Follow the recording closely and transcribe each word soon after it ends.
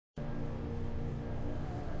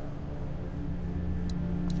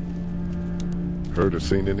Heard or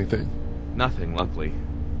seen anything? Nothing, luckily.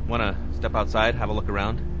 Wanna step outside, have a look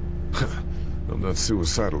around? I'm not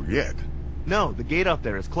suicidal yet. No, the gate out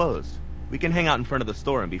there is closed. We can hang out in front of the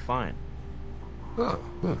store and be fine. Oh,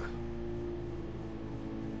 huh.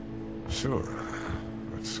 Sure.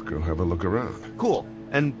 Let's go have a look around. Cool.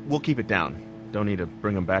 And we'll keep it down. Don't need to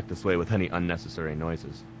bring them back this way with any unnecessary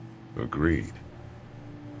noises. Agreed.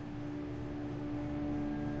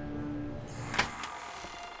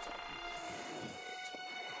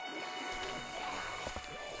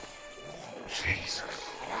 Jesus.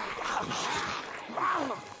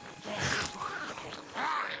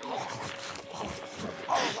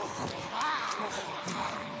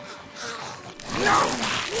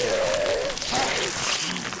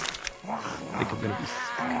 I think I'm gonna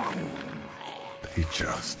be... They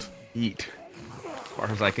just... eat. As far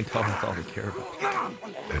as I can tell, that's all they care about.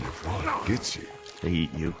 And if one gets you... They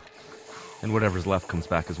eat you. And whatever's left comes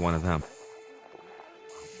back as one of them.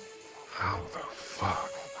 How the fuck?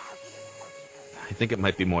 I think it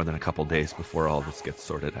might be more than a couple days before all this gets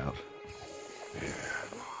sorted out. Yeah,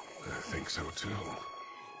 I think so too.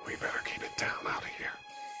 We better keep it down out of here.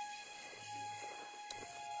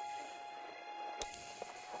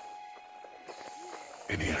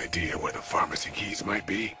 Any idea where the pharmacy keys might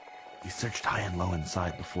be? We searched high and low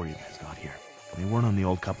inside before you guys got here. They weren't on the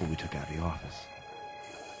old couple we took out of the office.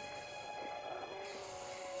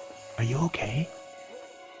 Are you okay?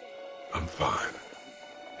 I'm fine.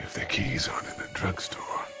 If the keys aren't in the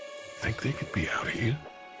drugstore, think they could be out here?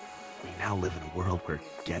 We now live in a world where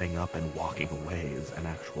getting up and walking away is an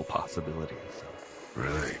actual possibility, so...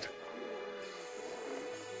 Right.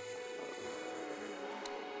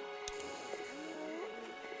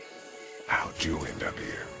 How'd you end up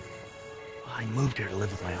here? I moved here to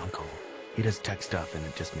live with my uncle. He does tech stuff, and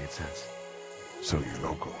it just made sense. So you're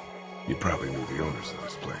local. You probably knew the owners of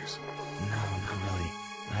this place. No, not really.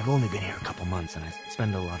 I've only been here a couple months, and I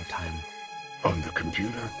spend a lot of time... On the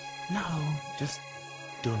computer? No, just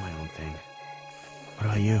doing my own thing. What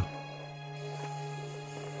about you?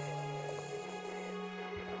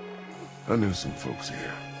 I knew some folks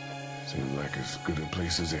here. Seemed like as good a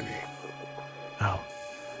place as any. Oh,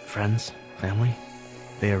 friends? Family?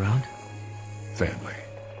 They around? Family,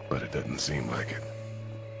 but it doesn't seem like it.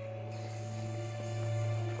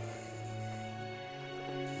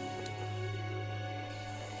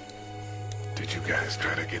 Did you guys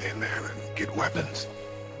try to get in there and get weapons?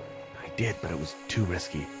 I did, but it was too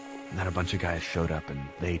risky. And then a bunch of guys showed up and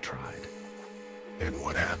they tried. And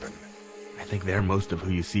what happened? I think they're most of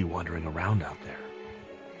who you see wandering around out there.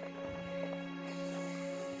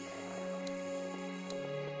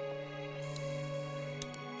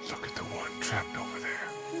 Look at the one trapped over there.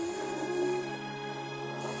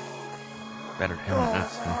 Better him than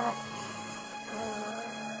us, huh?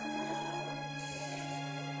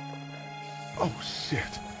 Oh,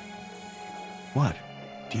 shit. What?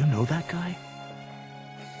 Do you know that guy?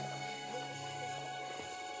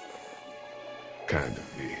 Kind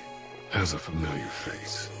of. He has a familiar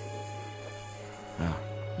face. Oh,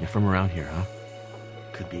 you're from around here, huh?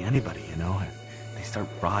 Could be anybody, you know? They start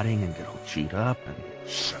rotting and get all chewed up and...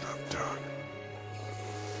 Shut up, Doug.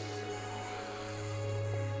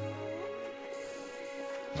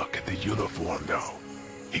 Look at the uniform, though.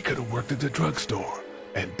 He could have worked at the drugstore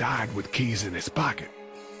and died with keys in his pocket.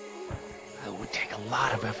 It would take a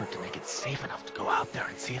lot of effort to make it safe enough to go out there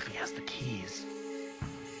and see if he has the keys.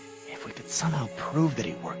 If we could somehow prove that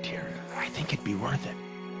he worked here, I think it'd be worth it.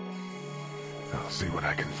 I'll see what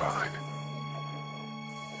I can find.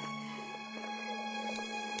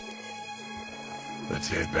 Let's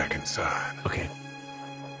head back inside. Okay.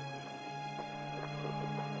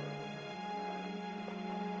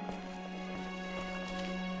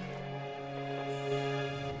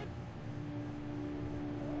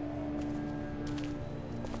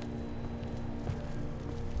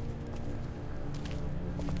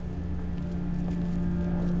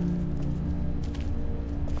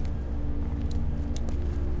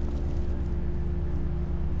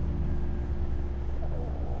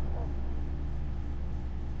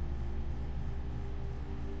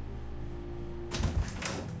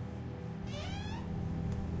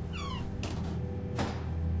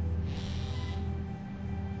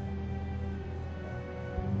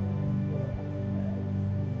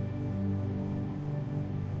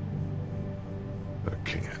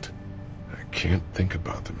 I can't think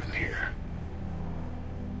about them in here.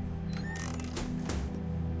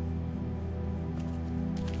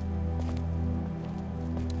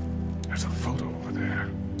 There's a photo over there.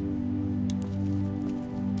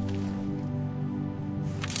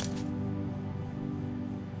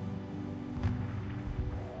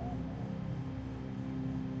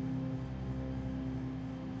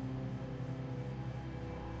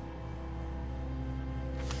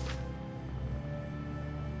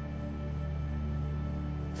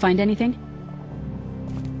 Find anything?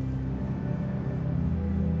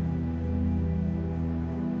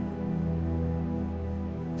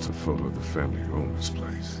 It's a photo of the family who owned this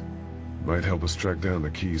place. Might help us track down the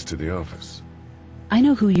keys to the office. I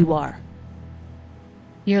know who you are.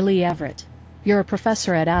 You're Lee Everett. You're a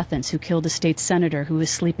professor at Athens who killed a state senator who was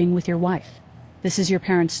sleeping with your wife. This is your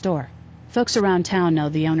parents' store. Folks around town know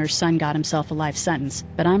the owner's son got himself a life sentence,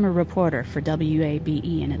 but I'm a reporter for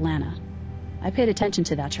WABE in Atlanta. I paid attention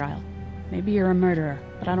to that trial. Maybe you're a murderer,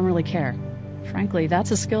 but I don't really care. Frankly,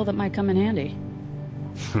 that's a skill that might come in handy.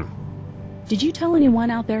 Did you tell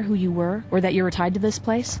anyone out there who you were, or that you were tied to this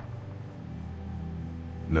place?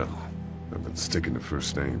 No. I've been sticking to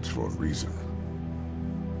first names for a reason.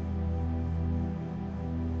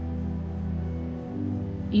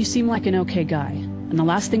 You seem like an okay guy, and the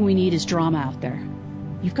last thing we need is drama out there.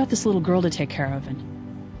 You've got this little girl to take care of, and...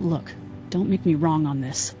 Look, don't make me wrong on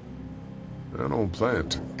this. I don't plan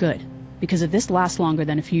to. Good. Because if this lasts longer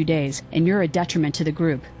than a few days, and you're a detriment to the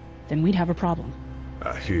group, then we'd have a problem.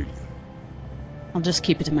 I hear you. I'll just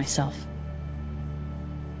keep it to myself.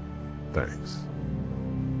 Thanks.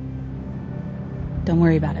 Don't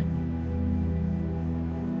worry about it.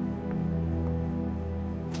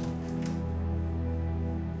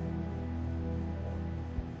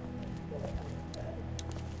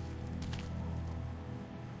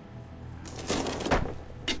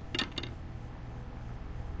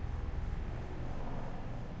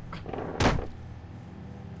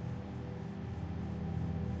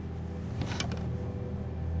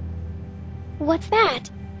 What's that?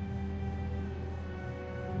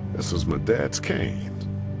 This was my dad's cane.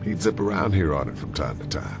 He'd zip around here on it from time to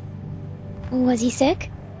time. Was he sick?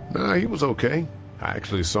 Nah, he was okay. I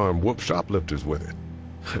actually saw him whoop shoplifters with it.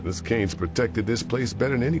 This cane's protected this place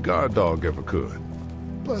better than any guard dog ever could.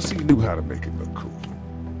 Plus, he knew how to make it look cool.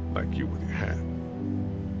 Like you with your hat.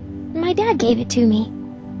 My dad gave it to me.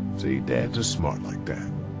 See, dads are smart like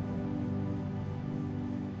that.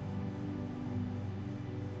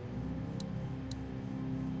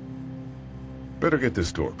 Better get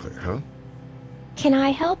this door clear, huh? Can I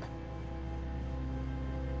help?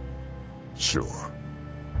 Sure.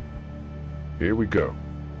 Here we go.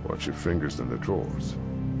 Watch your fingers in the drawers.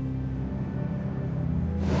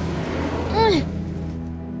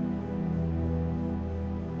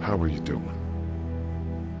 How are you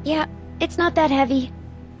doing? Yeah, it's not that heavy.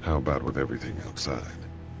 How about with everything outside?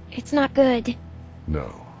 It's not good.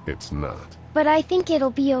 No, it's not. But I think it'll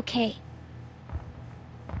be okay.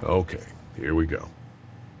 Okay, here we go.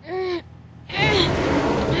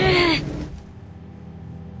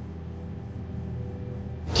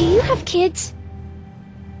 Do you have kids?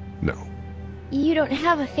 No. You don't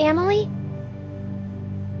have a family?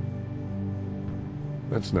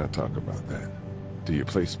 Let's not talk about that. Do you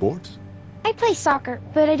play sports? I play soccer,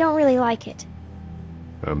 but I don't really like it.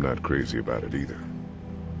 I'm not crazy about it either.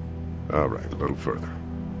 All right, a little further.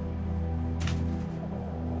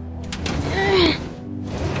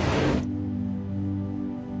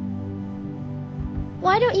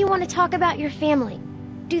 Why don't you want to talk about your family?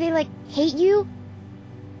 Do they, like, hate you?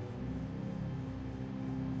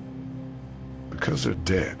 Because they're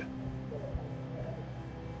dead.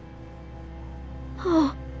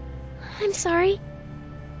 Oh, I'm sorry.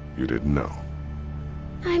 You didn't know.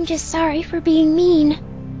 I'm just sorry for being mean.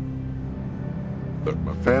 Look,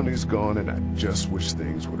 my family's gone and I just wish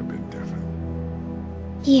things would have been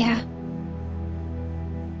different. Yeah.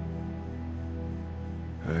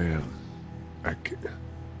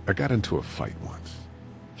 I got into a fight once.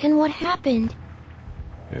 And what happened?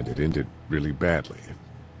 And it ended really badly.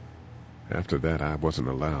 After that, I wasn't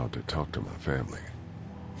allowed to talk to my family.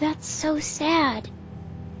 That's so sad.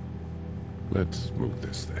 Let's move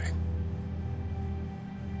this thing.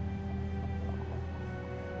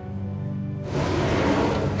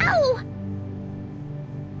 Ow!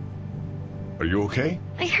 Are you okay?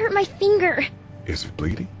 I hurt my finger. Is it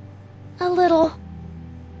bleeding? A little.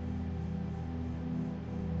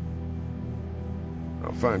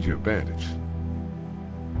 I'll find you a bandage.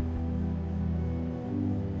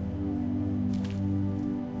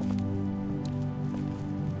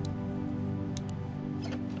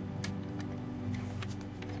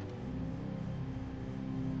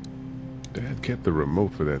 Dad kept the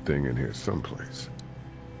remote for that thing in here someplace.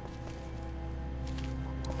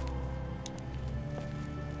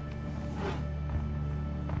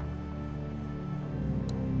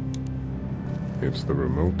 It's the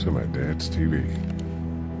remote to my dad's TV.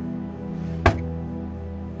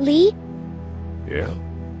 Lee? Yeah?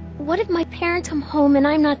 What if my parents come home and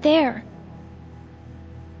I'm not there?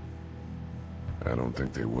 I don't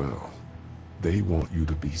think they will. They want you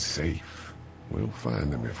to be safe. We'll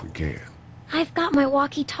find them if we can. I've got my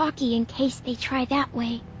walkie-talkie in case they try that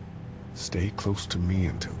way. Stay close to me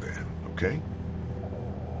until then, okay?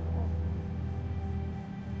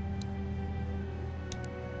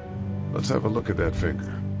 Let's have a look at that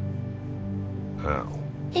finger. Ow.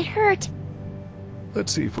 It hurt.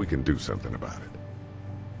 Let's see if we can do something about it.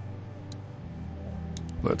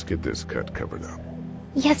 Let's get this cut covered up.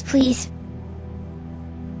 Yes, please.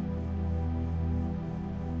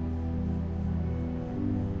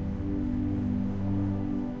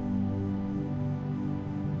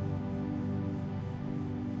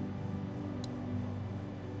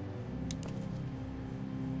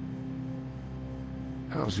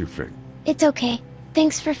 How's your finger? It's okay.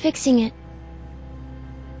 Thanks for fixing it.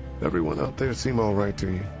 Everyone out there seem all right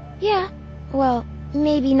to you? Yeah. Well,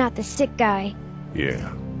 maybe not the sick guy.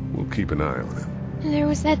 Yeah, we'll keep an eye on him. There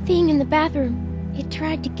was that thing in the bathroom. It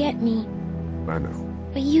tried to get me. I know.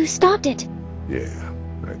 But you stopped it. Yeah,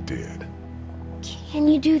 I did. Can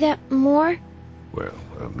you do that more? Well,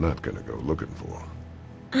 I'm not gonna go looking for him.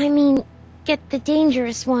 I mean, get the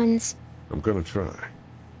dangerous ones. I'm gonna try.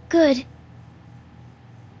 Good.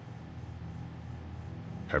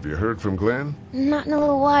 Have you heard from Glenn? Not in a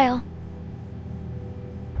little while.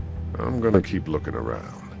 I'm gonna keep looking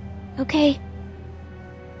around. Okay.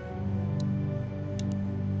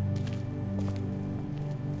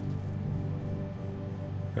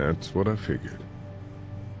 That's what I figured.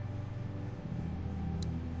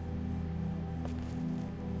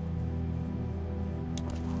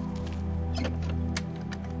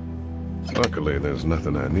 Luckily, there's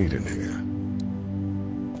nothing I need in here.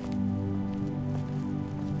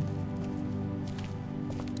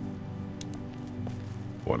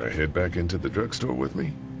 Want to head back into the drugstore with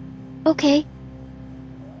me? Okay.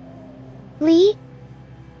 Lee?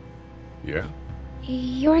 Yeah?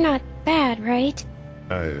 You're not bad, right?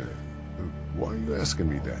 Why are you asking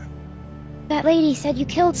me that? That lady said you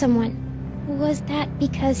killed someone. Was that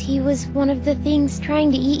because he was one of the things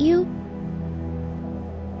trying to eat you?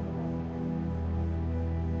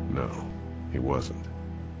 No, he wasn't.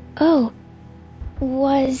 Oh.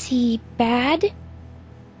 Was he bad?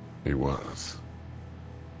 He was.